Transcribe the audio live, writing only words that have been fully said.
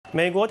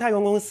美国太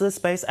空公司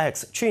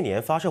SpaceX 去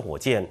年发射火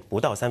箭，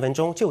不到3分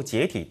钟就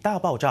解体大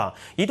爆炸，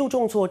一度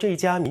重挫这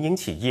家民营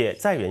企业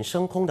载人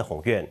升空的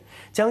宏愿。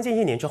将近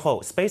1年之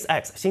后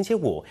 ，SpaceX 星期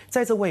五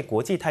再次为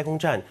国际太空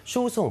站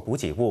输送补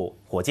给物，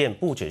火箭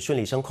不只顺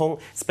利升空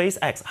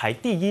 ，SpaceX 还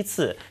第一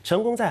次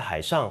成功在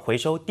海上回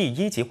收第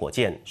1级火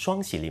箭，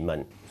双喜临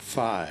门。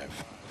5,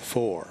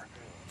 4,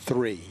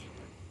 3,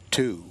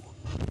 2,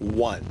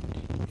 1.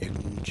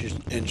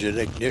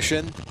 Engine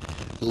ignition.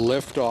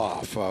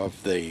 Liftoff of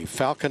the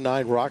Falcon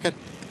 9 rocket.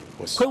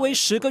 睽违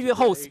10个月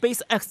后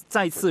 ，SpaceX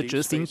再次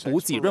执行补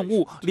给任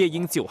务，猎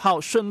鹰9号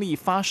顺利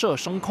发射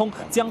升空，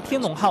将天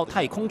龙号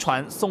太空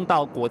船送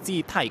到国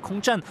际太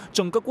空站，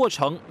整个过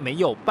程没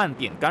有半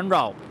点干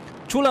扰。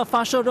除了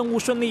发射任务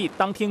顺利，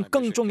当天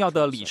更重要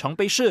的里程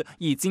碑是，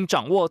已经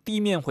掌握地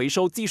面回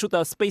收技术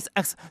的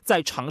SpaceX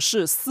在尝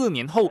试4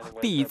年后，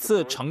第一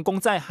次成功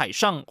在海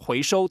上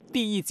回收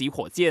第1级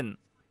火箭。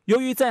由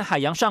于在海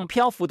洋上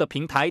漂浮的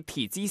平台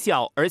体积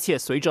小，而且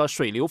随着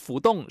水流浮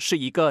动是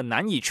一个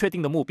难以确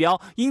定的目标，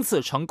因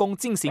此成功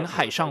进行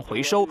海上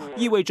回收，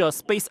意味着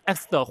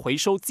SpaceX 的回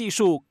收技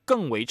术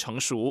更为成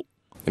熟。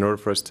In order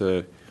for us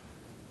to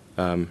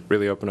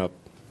really open up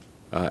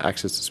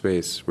access to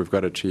space, we've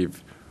got to achieve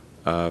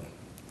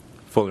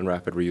full and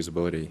rapid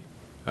reusability,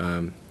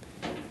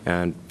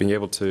 and being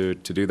able to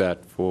do that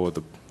for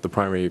the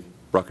primary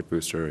rocket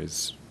booster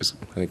is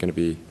I think going to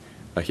be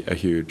a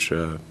huge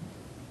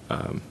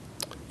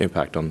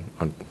impact on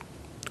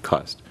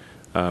cost.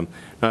 Now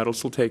it'll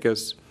still take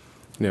us,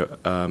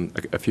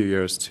 a few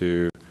years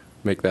to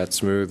make that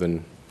smooth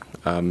and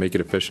make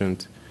it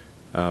efficient,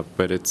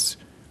 but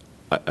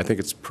I think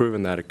it's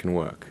proven that it can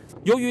work.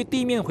 由于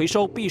地面回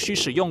收必须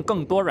使用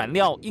更多燃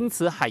料，因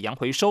此海洋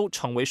回收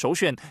成为首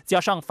选。加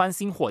上翻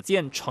新火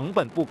箭成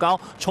本不高，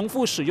重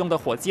复使用的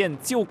火箭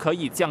就可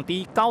以降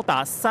低高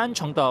达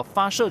30%的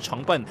发射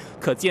成本。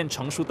可见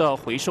成熟的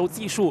回收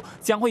技术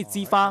将会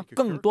激发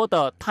更多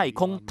的太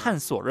空探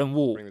索任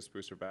务。